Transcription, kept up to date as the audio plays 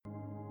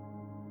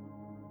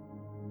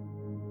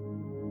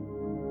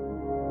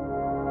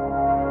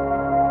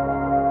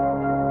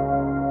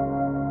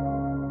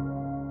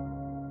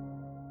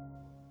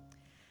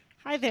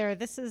there,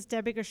 this is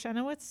Debbie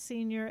Gershenowitz,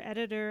 Senior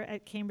Editor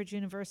at Cambridge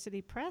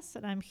University Press,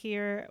 and I'm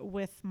here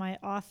with my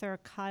author,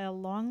 Kyle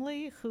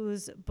Longley,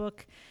 whose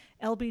book,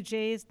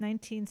 LBJ's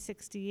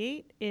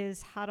 1968,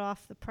 is hot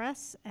off the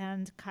press,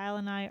 and Kyle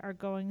and I are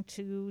going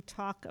to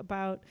talk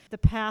about the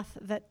path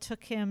that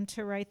took him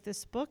to write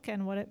this book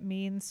and what it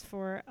means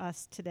for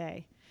us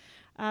today.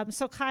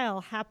 So Kyle,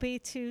 happy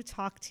to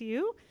talk to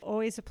you.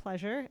 Always a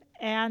pleasure.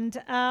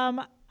 And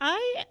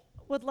I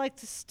would like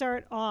to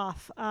start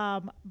off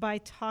by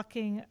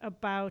talking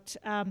about,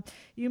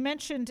 you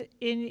mentioned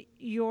in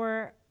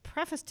your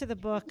preface to the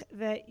book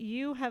that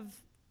you have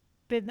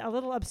been a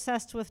little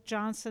obsessed with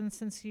Johnson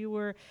since you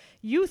were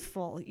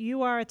youthful.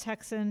 You are a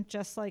Texan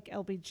just like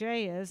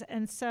LBJ is.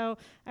 And so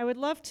I would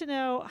love to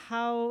know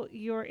how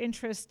your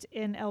interest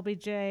in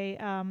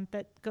LBJ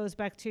that goes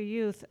back to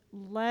your youth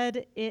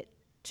led it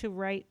to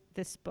write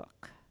this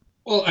book.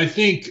 Well, I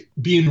think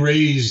being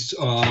raised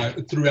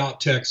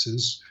throughout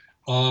Texas,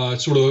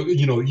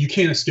 you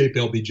can't escape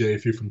LBJ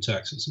if you're from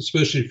Texas,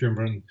 especially if you're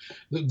from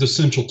the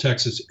central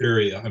Texas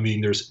area. I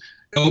mean, there's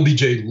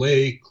LBJ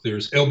Lake,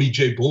 there's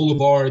LBJ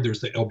Boulevard,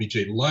 there's the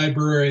LBJ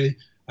Library.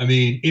 I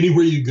mean,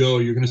 anywhere you go,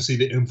 you're going to see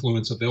the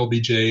influence of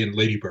LBJ and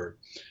Lady Bird.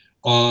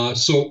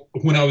 So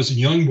when I was a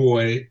young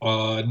boy,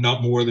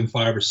 not more than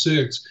 5 or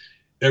 6,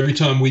 every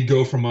time we'd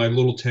go from my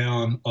little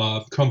town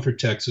of Comfort,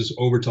 Texas,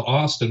 over to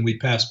Austin,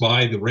 we'd pass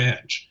by the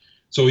ranch.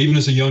 So even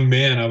as a young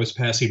man, I was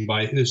passing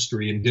by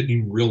history and didn't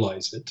even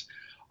realize it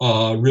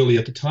really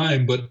at the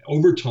time. But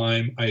over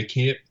time, I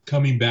kept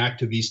coming back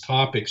to these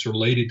topics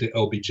related to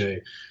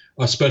LBJ,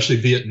 especially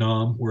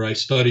Vietnam, where I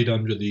studied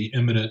under the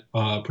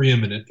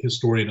preeminent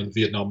historian of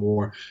the Vietnam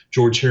War,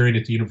 George Herring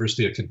at the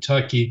University of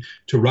Kentucky,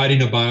 to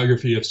writing a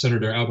biography of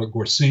Senator Albert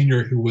Gore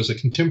Sr., who was a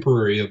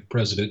contemporary of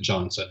President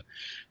Johnson.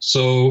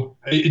 So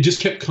it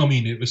just kept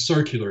coming. It was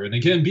circular. And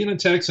again, being a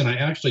Texan, I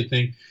actually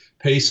think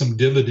pay some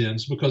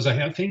dividends because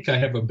I think I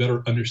have a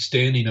better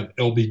understanding of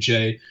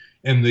LBJ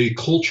and the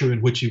culture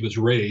in which he was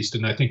raised.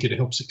 And I think it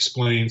helps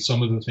explain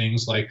some of the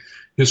things like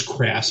his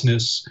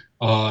crassness,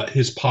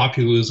 his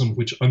populism,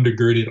 which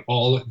undergirded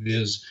all of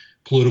his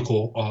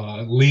political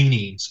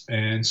leanings.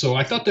 And so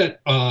I thought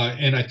that,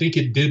 and I think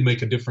it did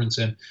make a difference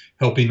in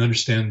helping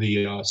understand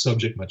the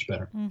subject much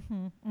better.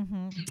 Mm-hmm,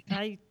 mm-hmm.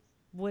 I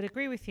would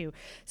agree with you.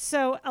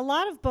 So a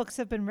lot of books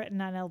have been written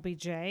on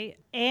LBJ,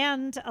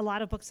 and a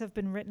lot of books have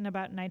been written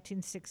about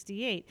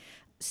 1968.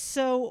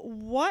 So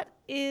what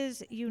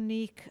is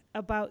unique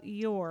about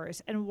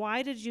yours, and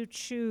why did you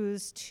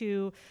choose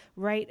to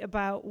write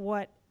about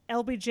what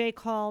LBJ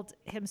called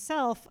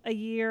himself a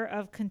year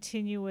of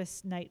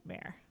continuous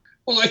nightmare?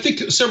 Well, I think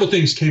several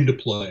things came to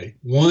play.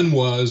 One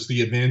was the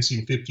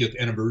advancing 50th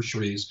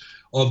anniversaries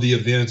of the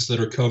events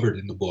that are covered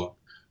in the book.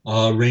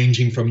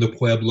 Ranging from the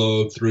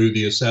Pueblo through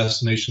the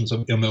assassinations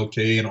of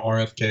MLK and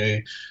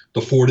RFK,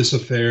 the Fortis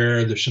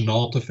affair, the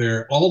Chenault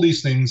affair, all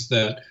these things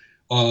that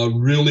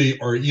really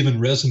are even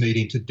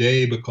resonating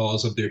today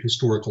because of their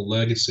historical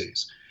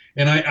legacies.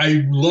 And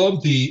I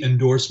love the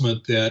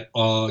endorsement that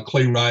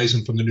Clay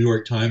Risen from the New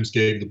York Times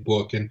gave the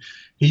book. And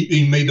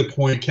he made the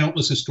point,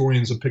 countless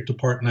historians have picked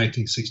apart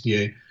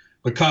 1968,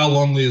 but Kyle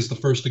Longley is the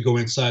first to go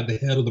inside the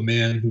head of the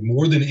man who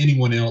more than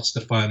anyone else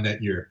defined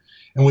that year,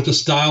 and with a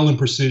style and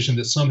precision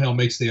that somehow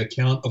makes the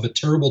account of a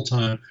terrible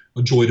time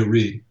a joy to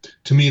read.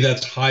 To me,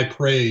 that's high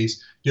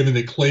praise, given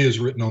that Clay has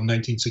written on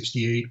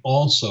 1968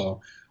 also.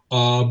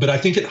 But I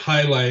think it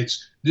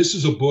highlights, this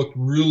is a book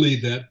really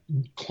that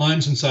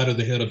climbs inside of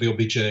the head of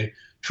LBJ,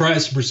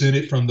 tries to present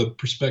it from the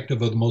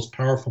perspective of the most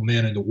powerful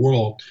man in the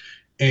world,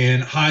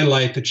 and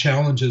highlight the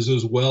challenges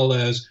as well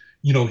as,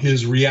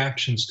 his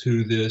reactions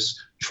to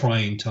this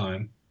trying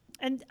time.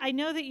 And I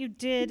know that you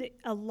did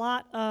a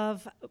lot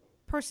of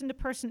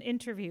person-to-person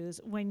interviews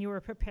when you were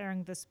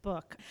preparing this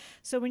book.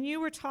 So when you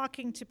were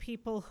talking to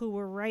people who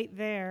were right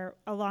there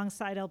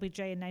alongside LBJ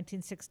in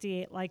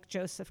 1968, like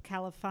Joseph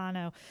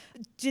Califano,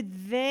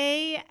 did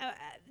they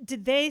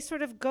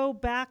sort of go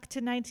back to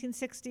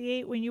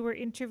 1968 when you were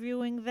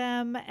interviewing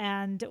them?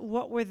 And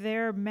what were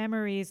their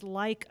memories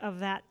like of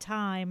that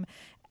time,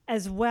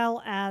 as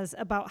well as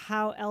about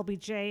how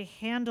LBJ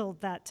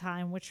handled that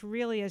time, which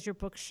really, as your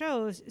book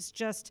shows, is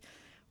just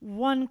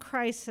one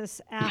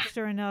crisis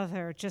after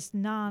another, just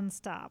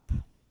nonstop?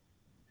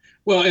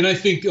 Well, and I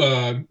think,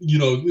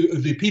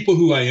 the people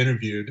who I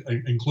interviewed,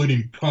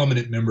 including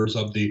prominent members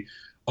of the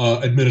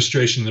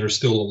administration that are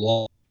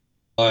still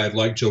alive,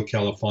 like Joe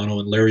Califano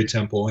and Larry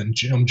Temple and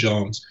Jim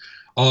Jones,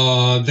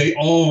 they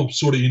all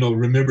sort of,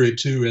 remember it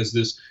too as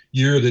this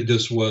year that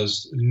just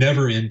was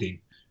never ending,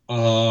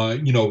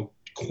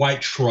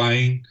 quite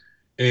trying.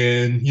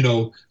 And,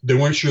 they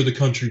weren't sure the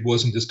country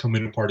wasn't just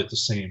coming apart at the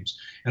seams.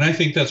 And I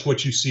think that's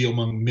what you see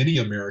among many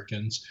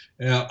Americans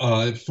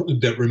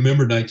that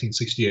remember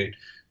 1968.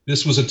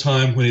 This was a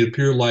time when it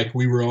appeared like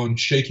we were on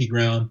shaky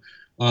ground.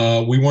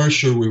 We weren't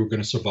sure we were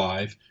going to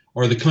survive,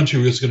 or the country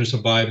was going to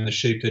survive in the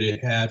shape that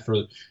it had for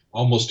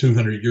almost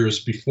 200 years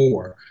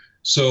before.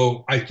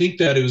 So I think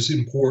that it was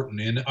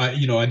important. And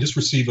I just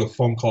received a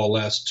phone call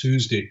last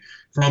Tuesday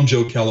from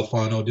Joe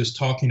Califano just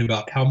talking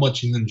about how much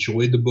he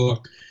enjoyed the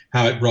book,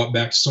 how it brought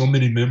back so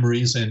many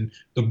memories. And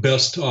the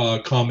best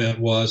comment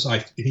was,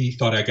 he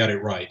thought I got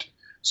it right.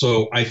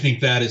 So I think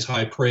that is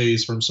high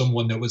praise from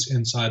someone that was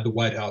inside the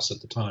White House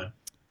at the time.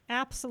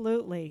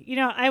 Absolutely.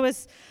 I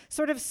was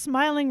sort of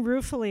smiling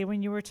ruefully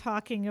when you were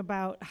talking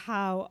about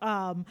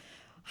how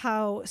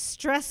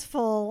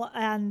stressful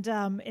and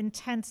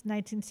intense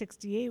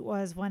 1968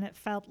 was, when it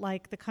felt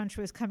like the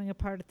country was coming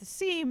apart at the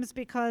seams.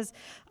 Because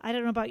I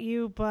don't know about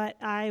you, but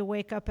I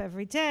wake up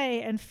every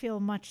day and feel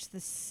much the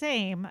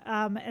same.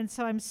 And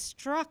so I'm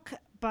struck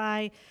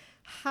by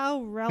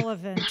how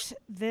relevant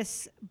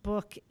this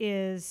book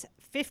is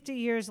 50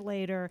 years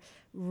later,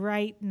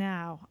 right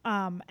now.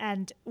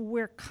 And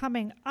we're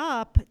coming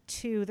up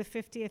to the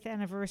 50th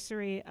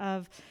anniversary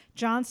of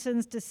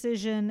Johnson's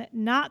decision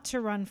not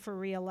to run for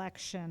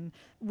re-election,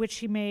 which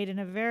he made in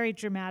a very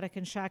dramatic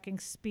and shocking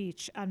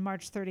speech on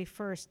March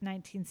 31st,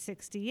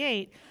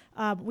 1968.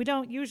 We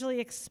don't usually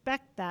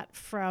expect that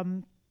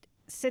from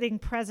sitting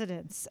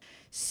presidents.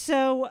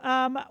 So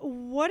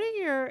what are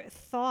your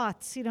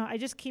thoughts? I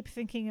just keep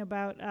thinking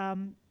about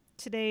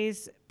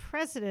today's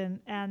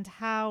president and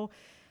how,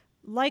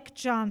 like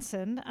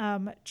Johnson,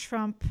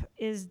 Trump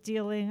is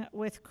dealing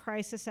with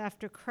crisis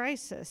after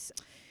crisis.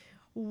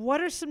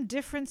 What are some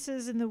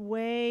differences in the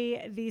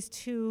way these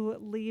two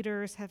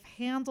leaders have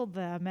handled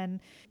them? And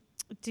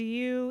do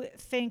you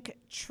think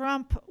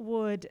Trump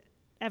would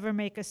ever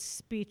make a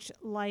speech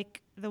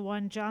like the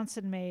one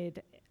Johnson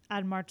made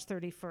on March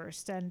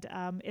 31st?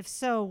 And if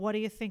so, what do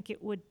you think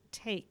it would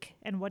take?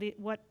 And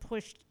what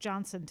pushed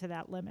Johnson to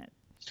that limit?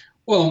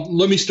 Well,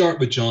 let me start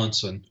with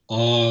Johnson.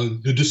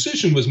 The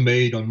decision was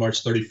made on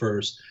March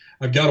 31st.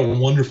 I've got a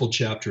wonderful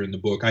chapter in the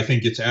book. I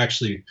think it's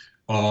actually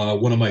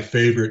one of my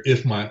favorite,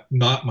 if not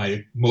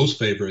my most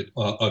favorite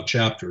of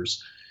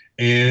chapters.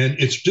 And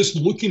it's just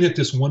looking at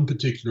this one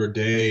particular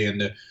day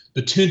and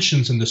the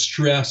tensions and the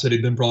stress that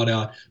had been brought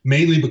out,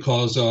 mainly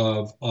because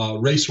of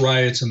race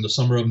riots in the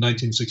summer of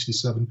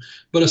 1967,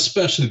 but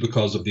especially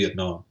because of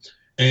Vietnam.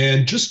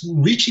 And just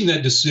reaching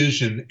that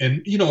decision,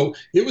 and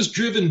it was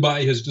driven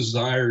by his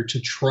desire to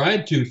try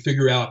to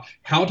figure out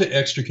how to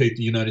extricate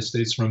the United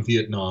States from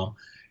Vietnam,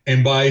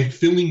 and by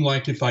feeling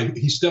like if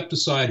he stepped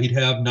aside, he'd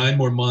have 9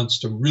 more months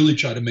to really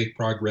try to make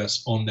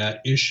progress on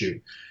that issue.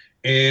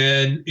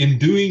 And in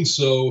doing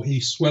so, he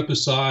swept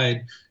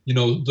aside,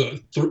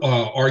 the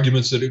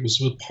arguments that it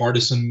was a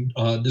partisan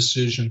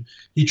decision.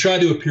 He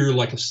tried to appear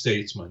like a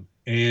statesman,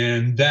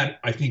 and that,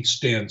 I think,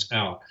 stands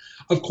out.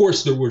 Of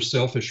course, there were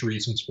selfish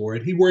reasons for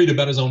it. He worried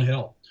about his own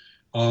health.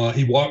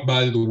 He walked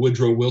by the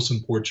Woodrow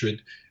Wilson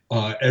portrait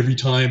every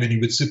time, and he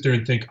would sit there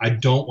and think, I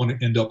don't want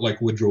to end up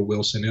like Woodrow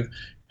Wilson,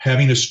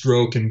 having a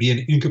stroke and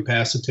being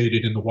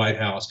incapacitated in the White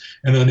House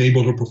and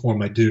unable to perform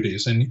my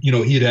duties. And,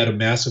 he had a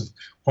massive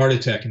heart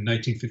attack in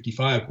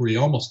 1955 where he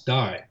almost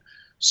died.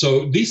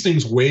 So these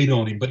things weighed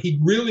on him, but he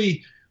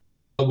really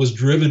was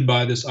driven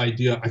by this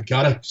idea, I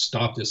gotta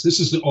stop this. This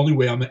is the only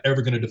way I'm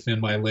ever going to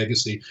defend my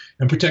legacy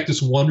and protect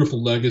this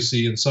wonderful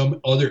legacy in some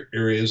other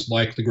areas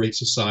like the Great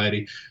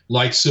Society,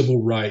 like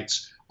civil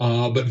rights.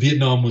 But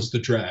Vietnam was the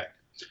drag.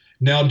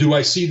 Now, do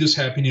I see this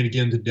happening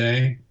again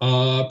today?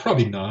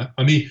 Probably not.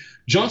 I mean,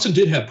 Johnson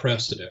did have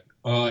precedent.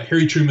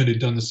 Harry Truman had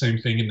done the same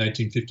thing in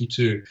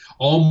 1952,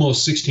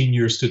 almost 16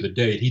 years to the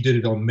date. He did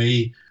it on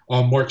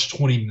March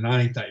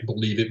 29th, I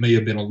believe. It may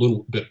have been a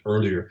little bit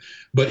earlier.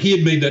 But he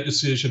had made that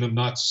decision of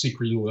not to seek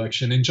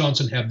re-election, and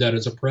Johnson had that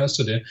as a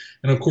precedent.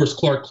 And of course,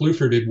 Clark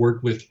Clifford had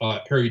worked with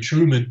Harry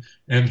Truman,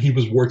 and he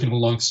was working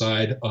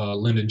alongside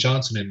Lyndon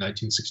Johnson in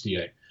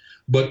 1968.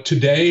 But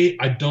today,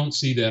 I don't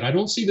see that. I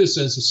don't see this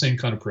as the same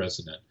kind of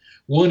precedent.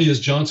 One is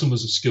Johnson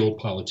was a skilled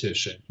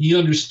politician. He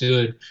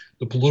understood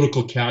the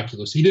political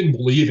calculus. He didn't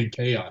believe in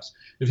chaos.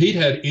 If he'd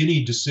had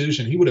any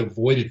decision, he would have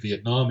avoided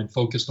Vietnam and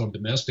focused on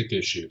domestic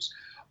issues.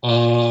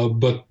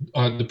 But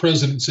the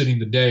president sitting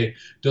today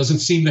doesn't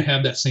seem to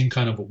have that same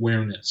kind of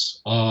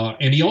awareness.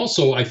 And he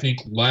also, I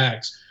think,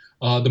 lacks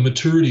the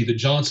maturity that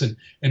Johnson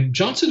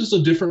is a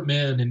different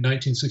man in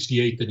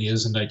 1968 than he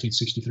is in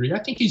 1963. I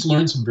think he's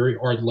learned some very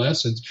hard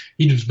lessons.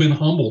 He's been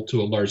humbled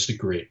to a large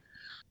degree.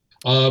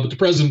 But the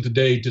president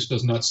today just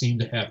does not seem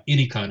to have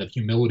any kind of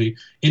humility,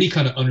 any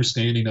kind of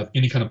understanding of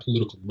any kind of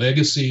political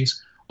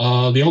legacies.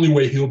 The only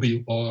way he'll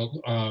be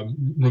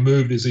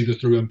removed is either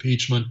through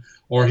impeachment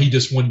or he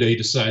just one day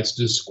decides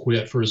to just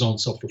quit for his own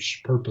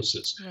selfish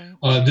purposes.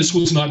 Right. This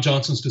was not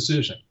Johnson's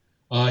decision.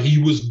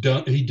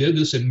 He did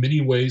this in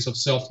many ways of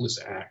selfless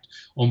act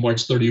on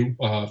March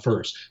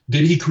 31st.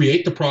 Did he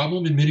create the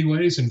problem in many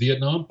ways in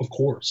Vietnam? Of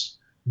course.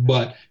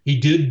 But he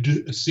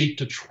did seek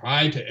to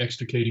try to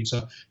extricate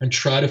himself and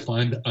try to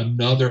find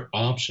another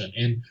option.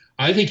 And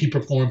I think he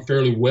performed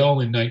fairly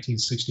well in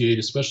 1968,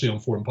 especially on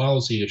foreign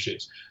policy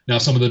issues. Now,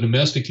 some of the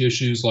domestic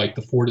issues like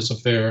the Fortis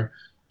affair,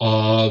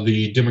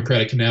 the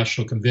Democratic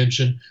National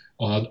Convention,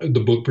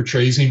 the book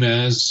portrays him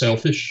as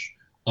selfish,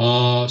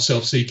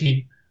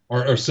 self-seeking,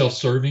 or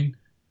self-serving.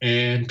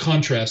 and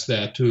contrast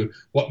that to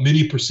what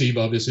many perceive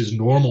of as his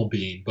normal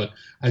being. But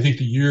I think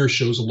the year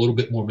shows a little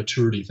bit more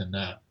maturity than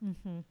that.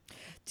 Mm-hmm.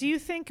 Do you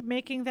think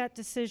making that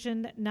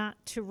decision not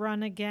to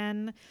run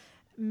again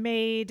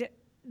made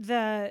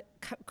the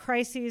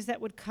crises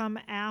that would come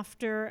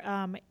after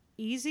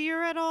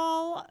easier at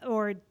all,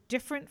 or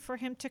different for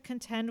him to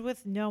contend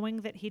with, knowing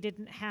that he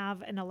didn't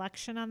have an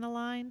election on the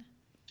line?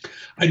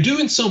 I do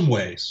in some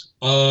ways.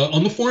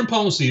 On the foreign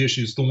policy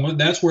issues, the one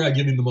that's where I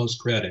give him the most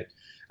credit,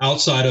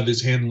 outside of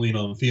his handling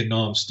on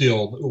Vietnam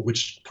still,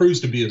 which proves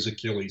to be his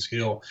Achilles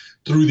heel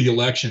through the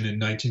election in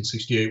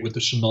 1968 with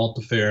the Chenault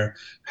affair,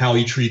 how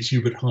he treats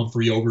Hubert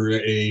Humphrey over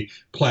a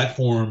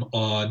platform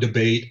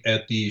debate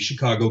at the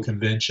Chicago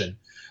Convention.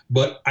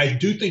 But I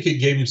do think it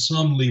gave him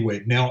some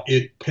leeway. Now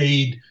it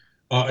played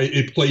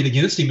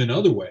against him in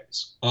other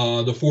ways.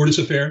 The Fortis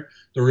affair,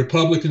 the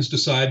Republicans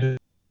decided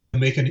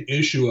make an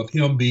issue of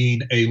him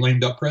being a lame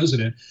duck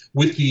president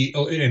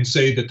and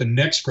say that the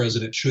next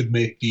president should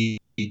make the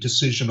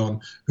decision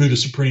on who the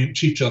Supreme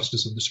Chief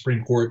Justice of the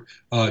Supreme Court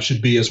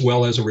should be, as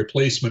well as a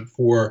replacement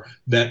for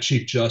that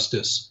Chief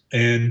Justice.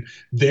 And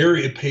there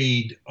it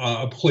played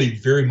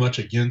very much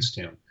against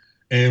him.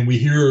 And we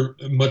hear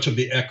much of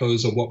the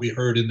echoes of what we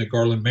heard in the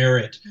Garland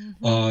Merritt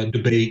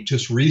debate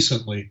just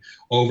recently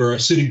over a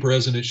sitting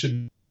president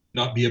should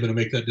not be able to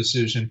make that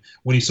decision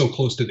when he's so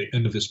close to the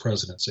end of his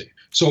presidency.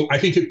 So I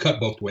think it cut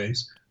both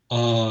ways,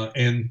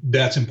 and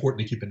that's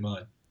important to keep in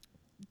mind.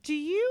 Do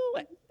you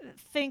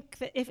think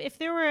that if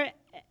there were,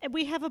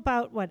 we have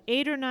about,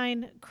 8 or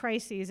 9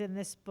 crises in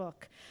this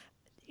book,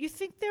 you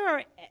think there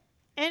are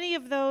any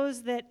of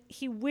those that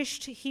he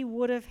wished he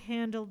would have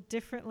handled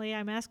differently?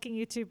 I'm asking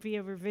you to be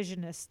a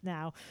revisionist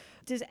now.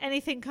 Does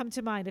anything come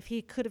to mind? If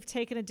he could have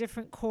taken a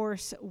different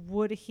course,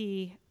 would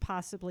he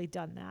possibly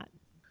done that?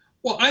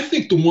 Well, I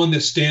think the one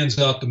that stands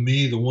out to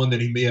me, the one that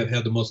he may have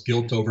had the most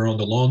guilt over on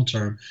the long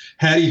term,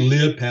 had he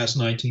lived past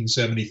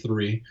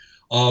 1973,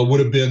 would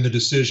have been the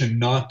decision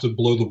not to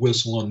blow the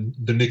whistle on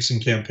the Nixon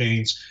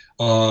campaign's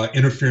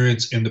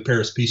interference in the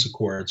Paris Peace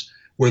Accords,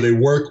 where they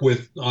work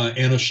with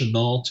Anna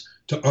Chenault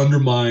to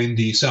undermine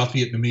the South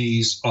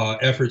Vietnamese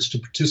efforts to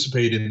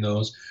participate in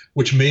those,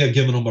 which may have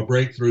given them a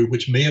breakthrough,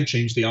 which may have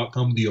changed the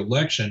outcome of the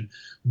election.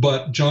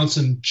 But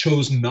Johnson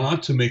chose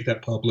not to make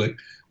that public,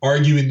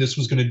 arguing this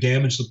was going to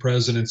damage the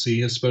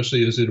presidency,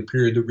 especially as it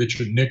appeared that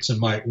Richard Nixon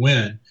might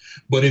win.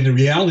 But in the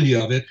reality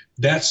of it,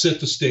 that set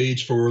the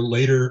stage for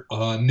later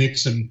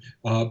Nixon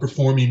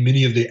performing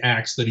many of the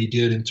acts that he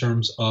did in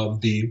terms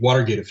of the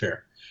Watergate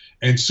affair.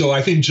 And so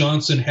I think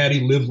Johnson, had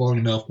he lived long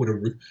enough, would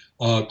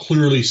have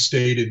clearly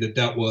stated that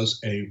that was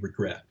a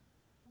regret.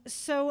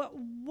 So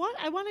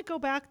I want to go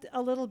back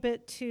a little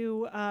bit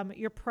to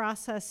your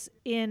process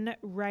in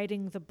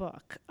writing the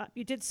book.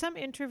 You did some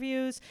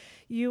interviews.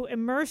 You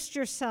immersed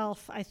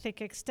yourself, I think,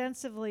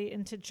 extensively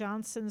into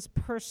Johnson's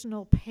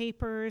personal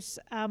papers.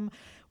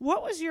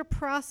 What was your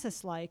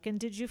process like? And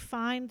did you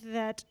find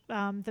that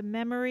the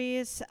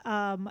memories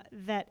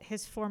that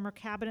his former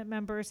cabinet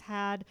members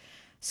had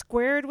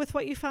squared with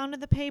what you found in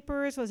the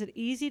papers? Was it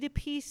easy to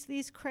piece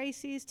these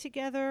crises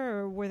together,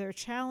 or were there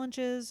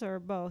challenges, or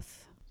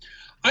both?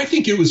 I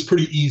think it was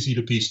pretty easy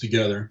to piece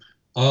together.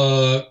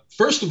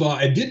 First of all,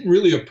 I didn't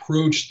really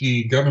approach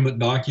the government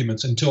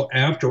documents until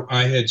after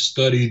I had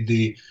studied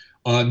the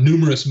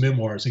numerous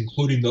memoirs,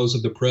 including those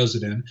of the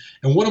president.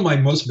 And one of my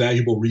most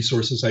valuable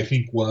resources, I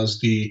think, was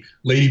the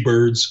Lady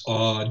Bird's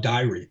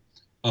diary,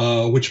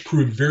 which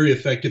proved very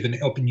effective in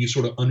helping you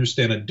sort of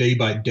understand a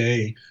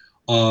day-by-day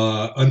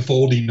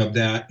unfolding of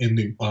that in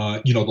the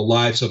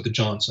lives of the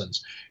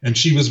Johnsons. And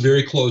she was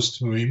very close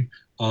to him.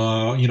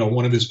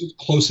 One of his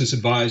closest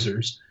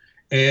advisors.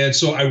 And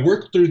so I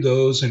worked through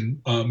those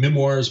and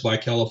memoirs by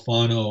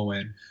Califano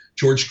and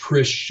George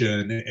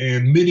Christian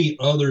and many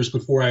others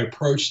before I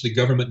approached the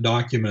government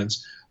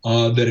documents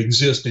that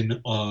exist in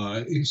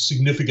a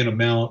significant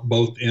amount,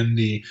 both in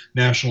the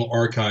National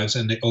Archives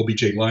and the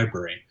LBJ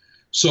Library.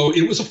 So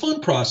it was a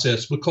fun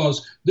process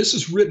because this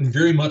is written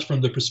very much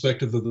from the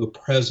perspective of the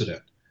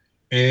president.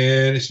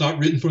 And it's not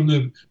written from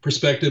the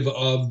perspective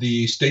of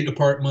the State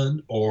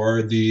Department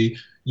or the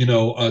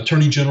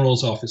Attorney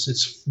General's office.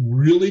 It's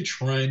really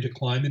trying to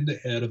climb in the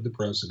head of the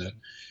president,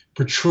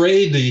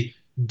 portray the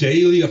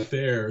daily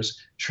affairs,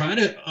 trying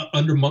to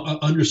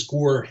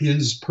underscore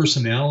his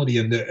personality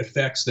and the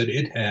effects that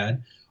it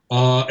had,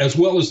 as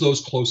well as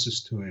those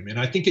closest to him. And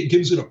I think it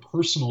gives it a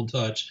personal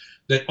touch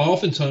that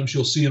oftentimes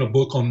you'll see in a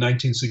book on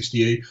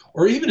 1968,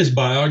 or even his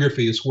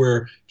biographies,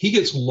 where he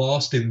gets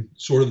lost in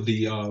sort of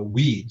the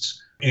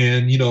weeds.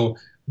 And,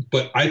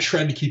 but I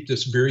tried to keep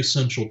this very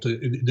central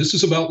to, this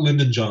is about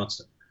Lyndon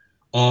Johnson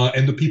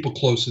and the people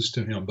closest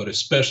to him, but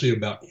especially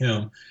about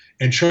him,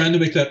 and trying to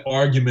make that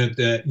argument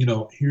that,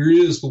 here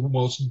is the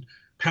most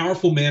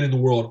powerful man in the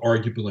world,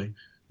 arguably,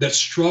 that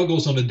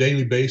struggles on a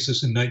daily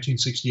basis in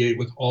 1968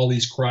 with all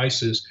these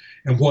crises.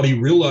 And what he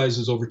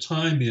realizes over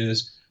time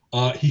is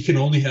he can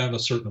only have a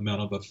certain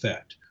amount of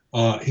effect.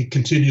 He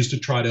continues to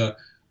try to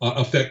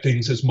affect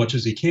things as much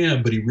as he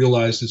can, but he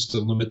realizes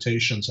the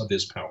limitations of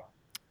his power.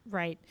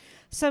 Right.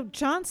 So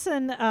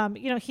Johnson,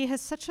 he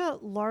has such a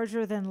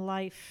larger than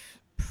life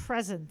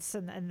presence,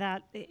 and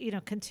that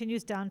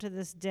continues down to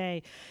this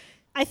day.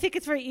 I think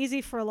it's very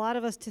easy for a lot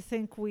of us to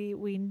think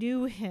we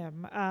knew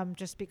him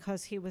just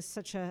because he was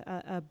such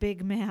a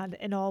big man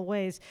in all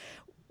ways.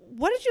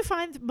 What did you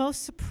find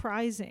most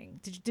surprising?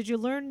 Did you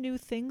learn new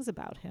things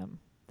about him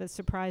that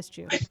surprised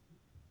you?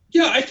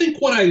 Yeah, I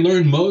think what I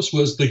learned most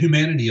was the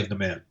humanity of the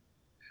man.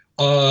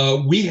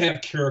 We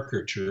have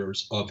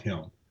caricatures of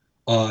him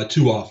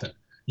too often.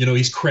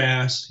 He's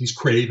crass, he's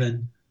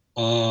craven,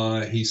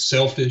 he's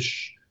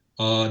selfish,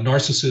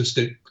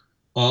 narcissistic.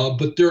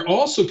 But there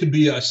also could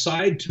be a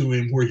side to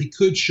him where he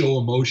could show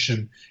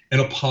emotion in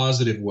a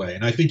positive way.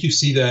 And I think you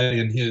see that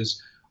in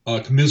his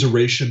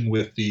commiseration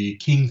with the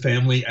King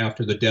family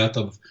after the death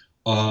of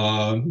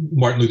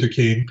Martin Luther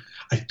King.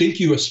 I think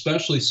you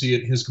especially see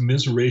it in his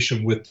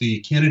commiseration with the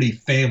Kennedy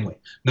family,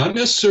 not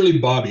necessarily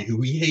Bobby,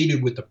 who he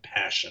hated with a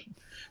passion.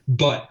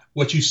 But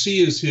what you see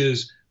is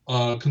his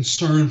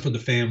concern for the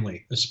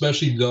family,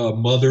 especially the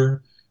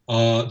mother,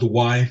 the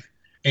wife,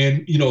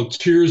 and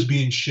tears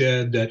being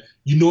shed that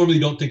you normally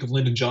don't think of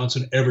Lyndon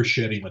Johnson ever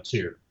shedding a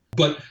tear.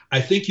 But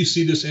I think you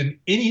see this, and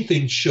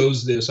anything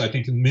shows this, I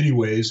think, in many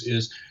ways,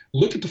 is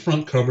look at the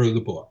front cover of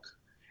the book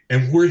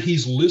and where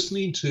he's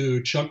listening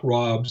to Chuck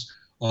Robbs,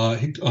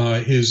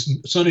 his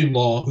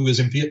son-in-law, who is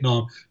in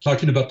Vietnam,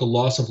 talking about the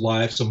loss of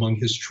lives among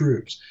his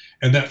troops.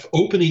 And that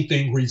opening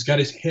thing where he's got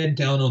his head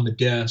down on the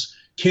desk,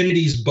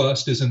 Kennedy's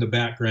bust is in the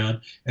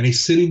background, and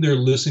he's sitting there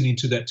listening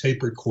to that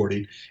tape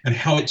recording and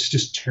how it's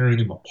just tearing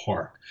him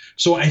apart.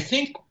 So I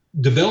think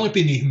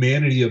developing the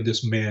humanity of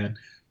this man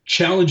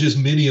challenges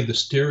many of the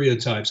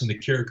stereotypes and the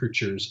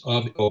caricatures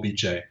of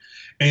LBJ.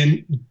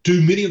 And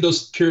do many of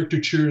those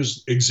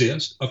caricatures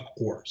exist? Of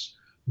course.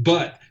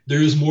 But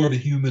there is more of a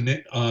human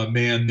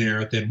man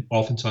there than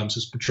oftentimes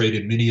is portrayed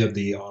in many of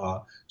the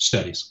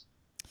studies.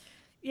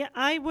 Yeah,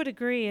 I would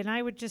agree. And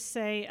I would just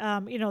say,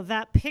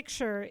 that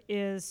picture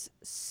is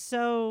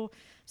so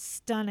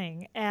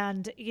stunning.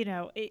 And,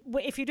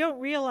 if you don't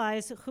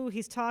realize who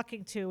he's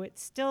talking to, it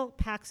still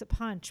packs a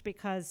punch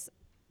because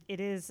it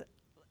is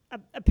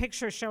a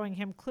picture showing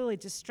him clearly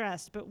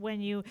distressed. But when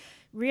you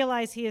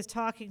realize he is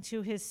talking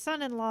to his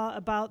son-in-law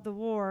about the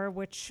war,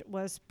 which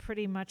was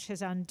pretty much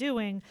his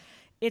undoing,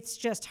 it's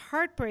just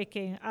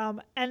heartbreaking.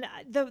 And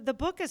the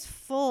book is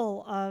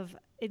full of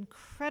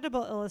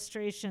incredible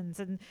illustrations,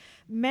 and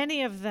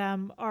many of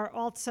them are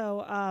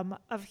also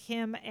of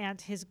him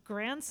and his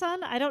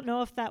grandson. I don't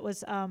know if that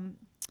was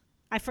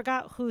I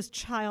forgot whose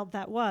child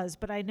that was,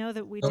 but I know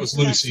that we That was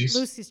discussed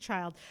Lucy's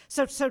child.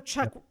 So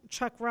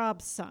Chuck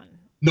Robb's son.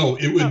 No,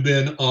 it would have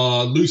been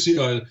Lucy.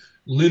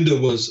 Linda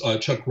was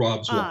Chuck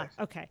Robb's wife.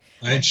 Okay.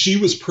 And she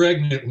was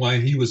pregnant while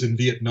he was in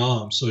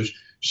Vietnam. So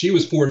she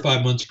was 4 or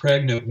 5 months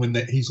pregnant when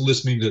he's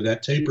listening to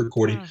that tape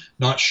recording,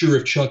 not sure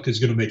if Chuck is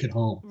going to make it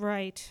home.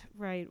 Right.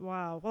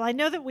 Wow. Well, I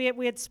know that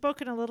we had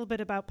spoken a little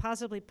bit about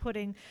possibly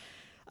putting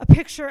a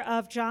picture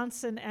of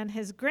Johnson and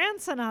his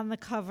grandson on the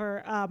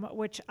cover,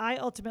 which I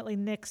ultimately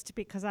nixed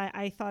because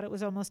I thought it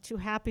was almost too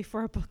happy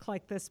for a book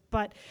like this.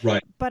 But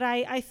right. But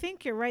I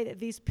think you're right.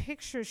 These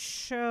pictures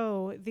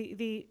show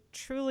the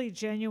truly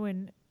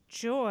genuine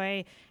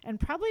joy and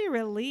probably a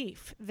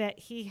relief that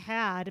he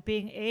had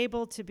being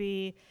able to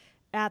be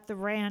at the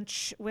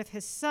ranch with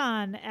his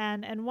son.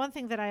 And one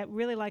thing that I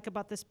really like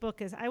about this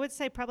book is I would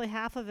say probably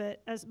half of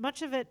it, as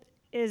much of it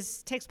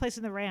takes place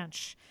in the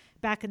ranch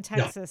back in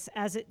Texas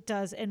as it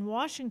does in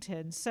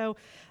Washington. So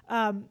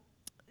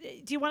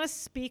do you want to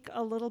speak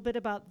a little bit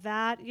about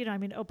that?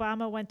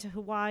 Obama went to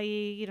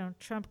Hawaii,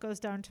 Trump goes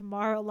down to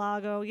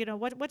Mar-a-Lago.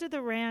 What did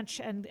the ranch,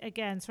 and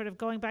again, sort of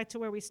going back to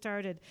where we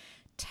started,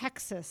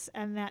 Texas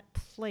and that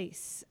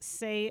place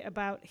say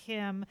about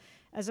him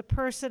as a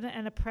person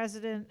and a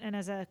president and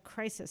as a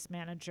crisis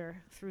manager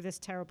through this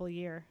terrible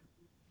year?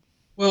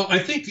 Well, I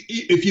think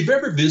if you've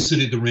ever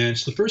visited the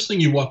ranch, the first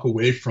thing you walk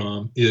away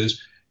from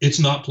is it's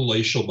not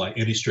palatial by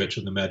any stretch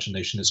of the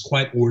imagination. It's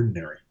quite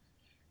ordinary.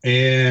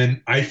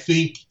 And I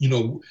think,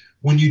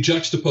 when you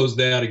juxtapose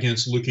that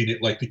against looking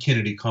at like the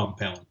Kennedy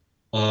compound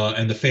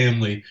and the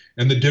family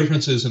and the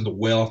differences in the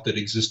wealth that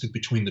existed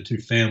between the two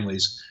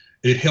families,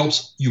 it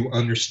helps you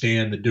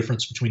understand the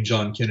difference between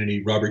John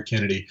Kennedy, Robert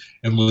Kennedy,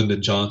 and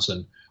Lyndon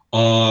Johnson.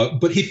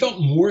 But he felt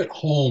more at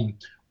home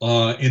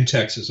in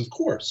Texas, of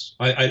course.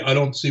 I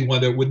don't see why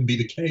that wouldn't be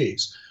the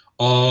case.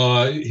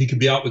 He could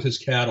be out with his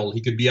cattle.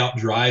 He could be out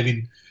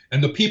driving.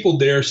 And the people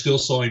there still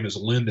saw him as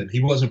Lyndon. He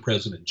wasn't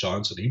President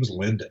Johnson. He was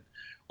Lyndon.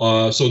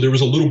 So there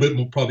was a little bit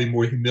more, probably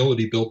more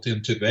humility built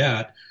into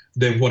that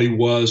than what he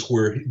was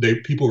where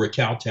people were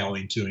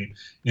kowtowing to him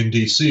in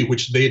D.C.,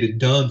 which they had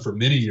done for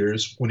many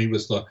years when he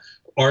was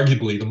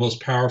arguably the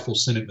most powerful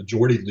Senate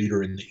Majority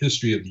Leader in the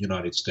history of the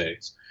United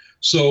States.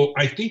 So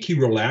I think he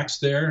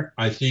relaxed there.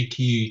 I think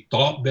he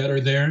thought better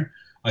there.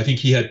 I think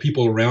he had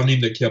people around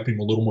him that kept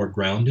him a little more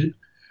grounded.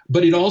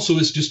 But it also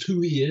is just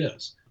who he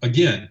is.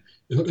 Again,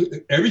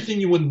 everything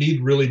you would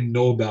need really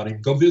know about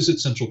him, go visit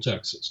Central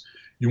Texas.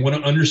 You want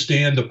to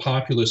understand the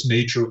populist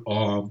nature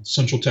of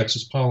Central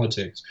Texas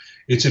politics.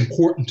 it's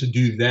important to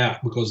do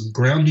that because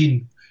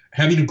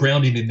having a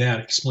grounding in that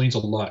explains a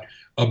lot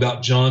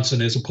about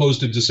Johnson as opposed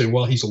to just saying,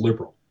 well, he's a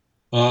liberal.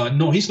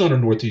 No, he's not a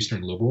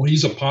Northeastern liberal.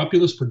 He's a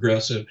populist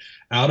progressive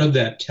out of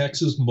that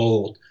Texas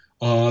mold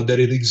that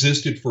had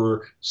existed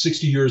for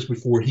 60 years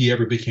before he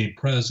ever became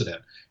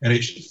president. And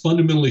it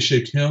fundamentally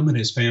shaped him and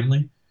his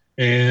family.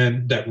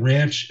 And that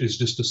ranch is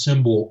just a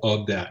symbol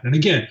of that. And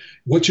again,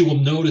 what you will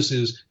notice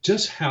is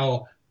just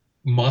how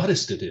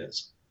modest it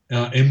is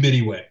in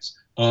many ways.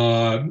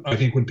 I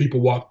think when people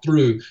walk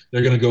through,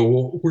 they're going to go,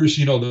 well, where's,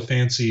 the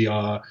fancy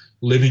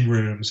living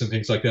rooms and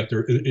things like that.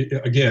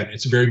 Again,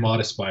 it's very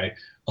modest by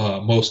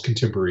most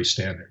contemporary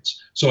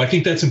standards. So I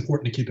think that's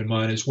important to keep in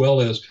mind, as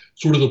well as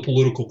sort of the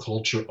political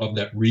culture of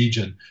that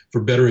region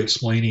for better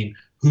explaining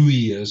who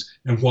he is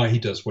and why he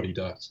does what he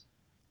does.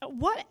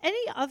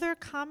 Any other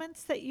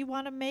comments that you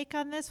want to make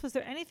on this? Was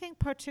there anything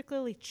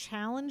particularly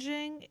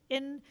challenging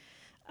in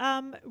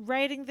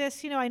writing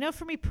this? I know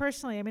for me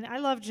personally, I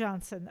love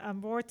Johnson,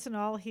 warts and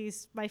all.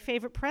 He's my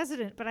favorite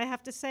president. But I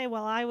have to say,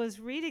 while I was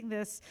reading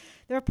this,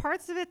 there are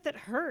parts of it that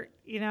hurt.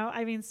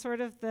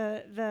 Sort of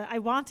I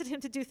wanted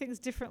him to do things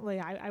differently.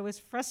 I was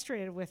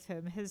frustrated with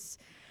him. His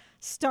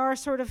star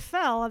sort of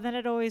fell, and then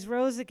it always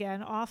rose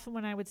again, often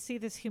when I would see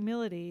this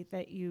humility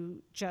that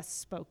you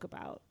just spoke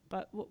about.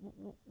 But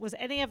was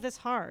any of this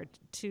hard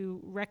to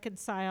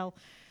reconcile?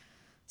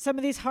 Some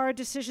of these hard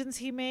decisions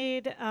he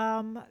made,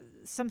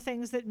 some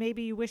things that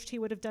maybe you wished he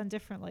would have done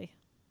differently?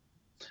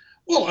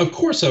 Well, of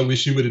course, I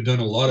wish he would have done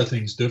a lot of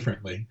things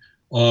differently.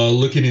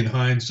 Looking in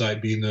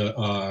hindsight, being the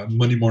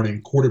Monday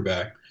morning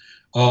quarterback,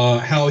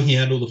 how he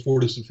handled the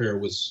Fortis affair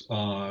was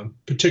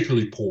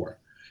particularly poor.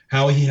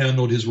 How he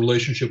handled his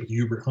relationship with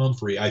Hubert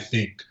Humphrey, I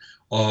think,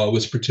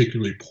 was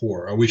particularly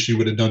poor. I wish he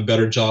would have done a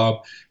better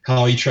job.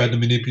 How he tried to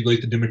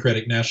manipulate the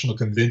Democratic National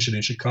Convention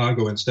in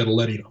Chicago instead of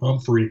letting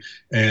Humphrey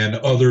and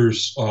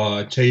others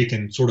take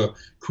and sort of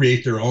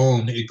create their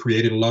own. It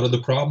created a lot of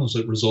the problems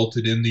that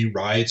resulted in the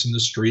riots in the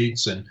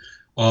streets and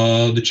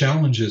the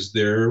challenges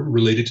there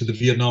related to the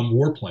Vietnam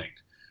War plank.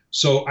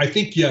 So I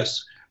think,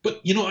 yes, but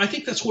I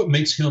think that's what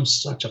makes him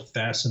such a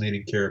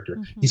fascinating character.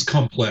 Mm-hmm. He's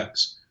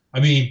complex.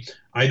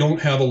 I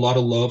don't have a lot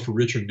of love for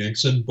Richard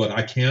Nixon, but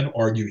I can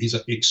argue he's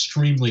an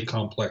extremely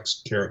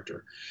complex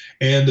character.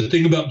 And the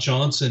thing about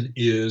Johnson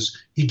is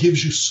he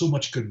gives you so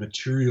much good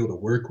material to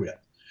work with.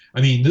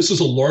 This is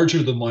a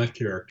larger than life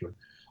character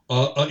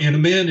and a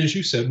man, as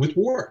you said, with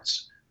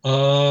warts,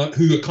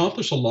 who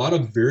accomplished a lot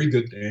of very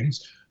good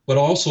things, but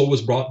also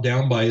was brought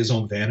down by his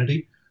own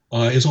vanity,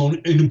 his own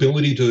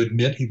inability to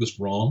admit he was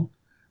wrong,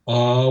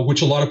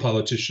 which a lot of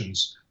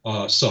politicians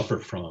suffer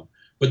from.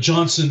 But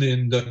Johnson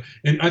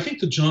and I think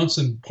the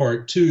Johnson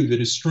part too that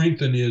is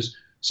strengthened is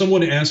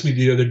someone asked me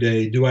the other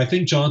day, do I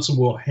think Johnson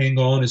will hang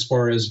on as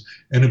far as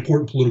an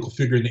important political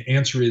figure? And the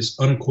answer is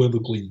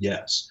unequivocally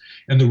yes.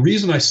 And the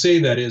reason I say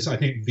that is I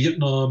think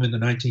Vietnam in the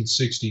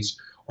 1960s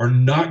are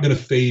not going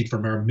to fade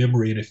from our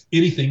memory. And if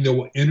anything, they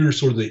will enter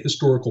sort of the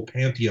historical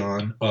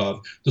pantheon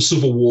of the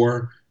Civil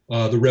War,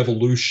 the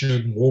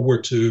Revolution, World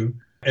War II,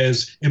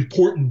 as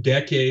important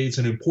decades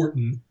and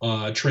important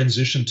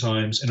transition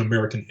times in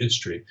American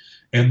history.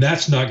 And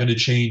that's not going to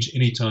change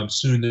anytime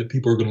soon, that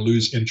people are going to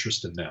lose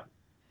interest in that.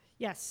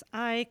 Yes,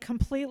 I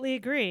completely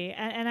agree.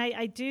 And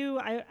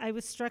I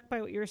was struck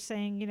by what you were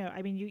saying.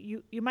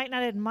 You might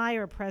not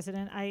admire a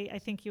president. I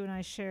think you and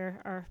I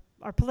share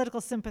our political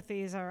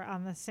sympathies are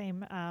on the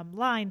same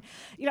line.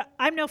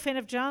 I'm no fan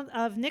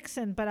of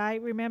Nixon, but I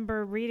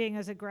remember reading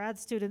as a grad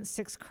student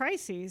 6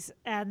 Crises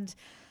and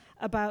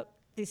about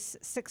these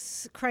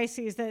 6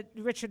 crises that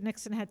Richard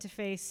Nixon had to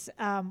face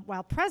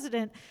while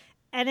president.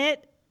 And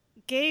it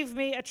gave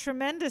me a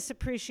tremendous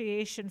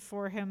appreciation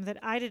for him that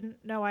I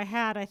didn't know I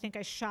had. I think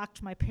I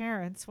shocked my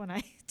parents when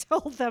I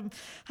told them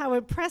how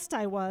impressed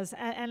I was.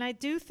 And I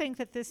do think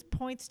that this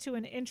points to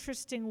an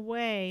interesting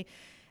way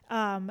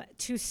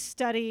to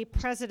study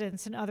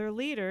presidents and other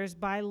leaders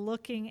by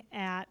looking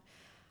at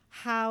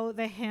how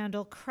they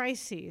handle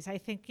crises. I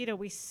think,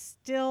 we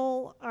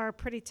still are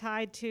pretty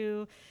tied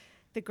to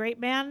the great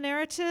man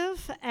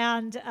narrative,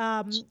 and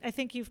I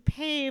think you've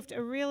paved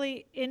a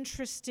really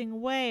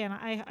interesting way, and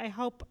I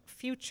hope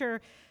future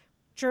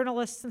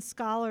journalists and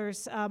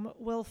scholars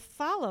will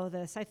follow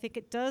this. I think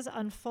it does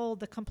unfold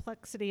the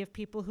complexity of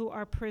people who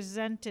are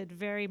presented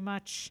very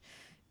much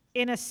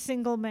in a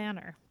single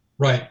manner.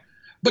 Right.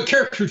 But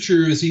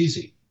caricature is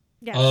easy.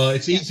 Yes.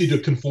 It's easy to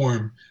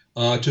conform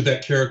to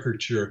that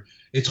caricature.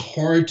 It's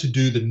hard to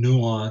do the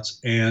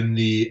nuance and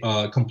the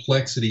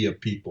complexity of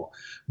people.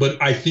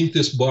 But I think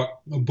this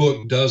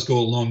book does go a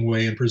long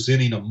way in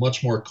presenting a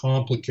much more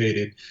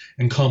complicated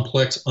and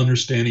complex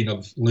understanding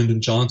of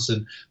Lyndon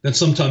Johnson than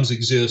sometimes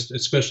exists,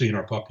 especially in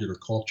our popular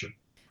culture.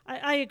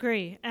 I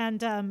agree.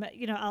 And,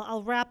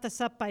 I'll wrap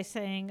this up by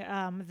saying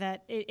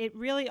that it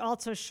really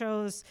also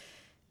shows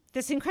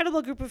this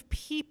incredible group of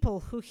people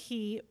who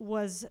he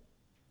was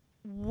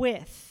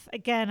with.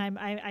 Again,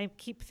 I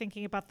keep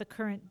thinking about the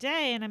current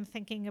day, and I'm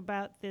thinking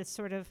about this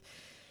sort of,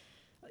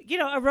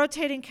 a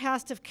rotating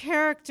cast of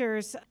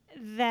characters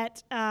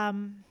that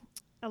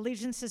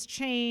allegiances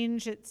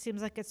change. It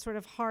seems like it's sort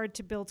of hard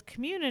to build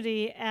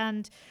community.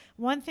 And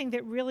one thing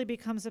that really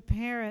becomes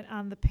apparent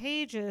on the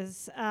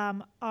pages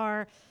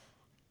are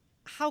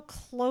how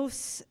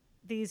close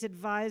these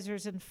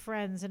advisors and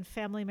friends and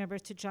family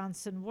members to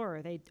Johnson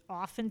were. They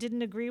often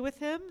didn't agree with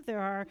him.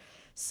 There are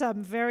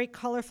some very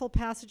colorful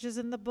passages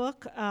in the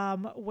book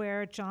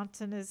where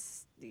Johnson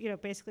is,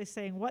 basically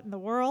saying, "What in the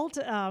world?"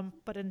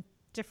 But in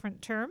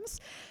different terms.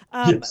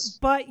 Yes.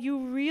 But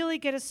you really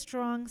get a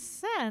strong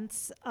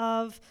sense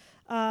of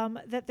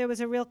that there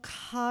was a real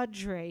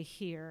cadre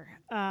here.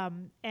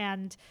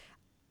 And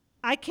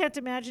I can't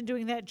imagine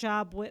doing that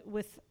job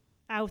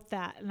without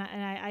that. And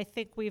I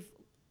think we've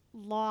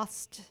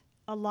lost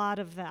a lot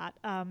of that,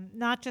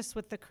 not just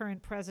with the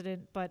current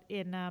president, but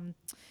in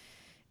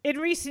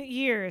recent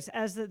years,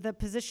 as the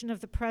position of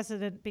the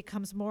president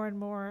becomes more and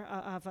more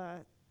of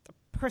a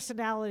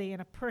personality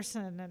and a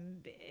person,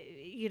 and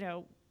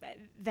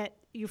that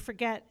you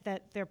forget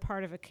that they're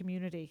part of a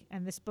community.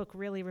 And this book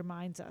really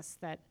reminds us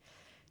that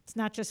it's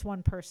not just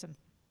one person.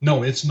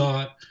 No, it's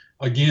not.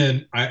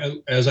 Again,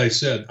 as I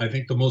said, I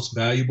think the most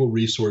valuable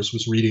resource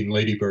was reading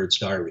Lady Bird's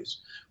diaries,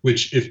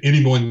 which, if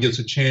anyone gets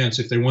a chance,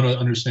 if they want to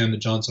understand the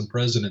Johnson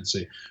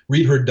presidency,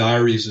 read her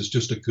diaries is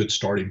just a good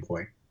starting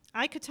point.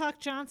 I could talk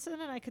Johnson,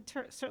 and I could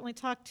certainly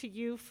talk to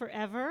you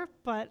forever,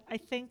 but I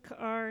think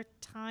our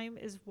time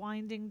is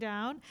winding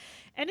down.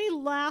 Any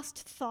last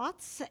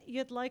thoughts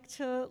you'd like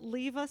to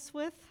leave us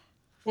with?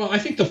 Well, I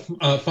think the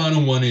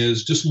final one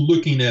is just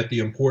looking at the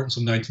importance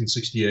of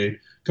 1968,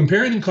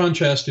 comparing and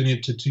contrasting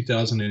it to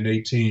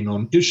 2018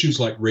 on issues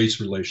like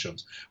race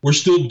relations. We're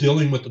still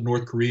dealing with the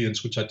North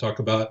Koreans, which I talk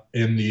about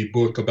in the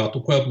book about the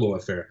Pueblo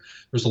affair.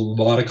 There's a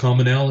lot of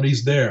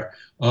commonalities there.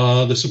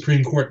 The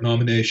Supreme Court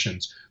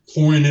nominations,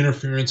 foreign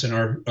interference in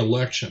our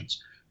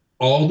elections,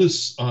 all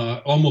this,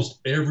 almost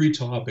every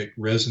topic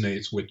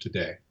resonates with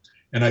today.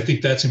 And I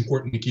think that's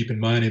important to keep in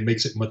mind. It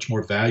makes it much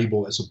more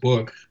valuable as a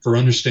book for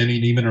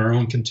understanding even our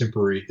own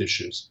contemporary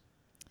issues.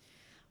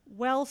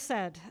 Well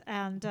said.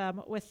 And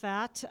with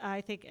that,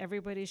 I think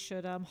everybody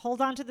should hold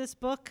on to this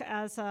book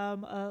as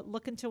a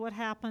look into what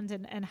happened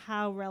and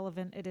how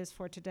relevant it is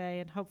for today,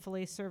 and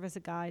hopefully serve as a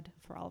guide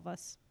for all of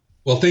us.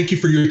 Well, thank you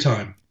for your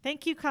time.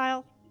 Thank you,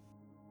 Kyle.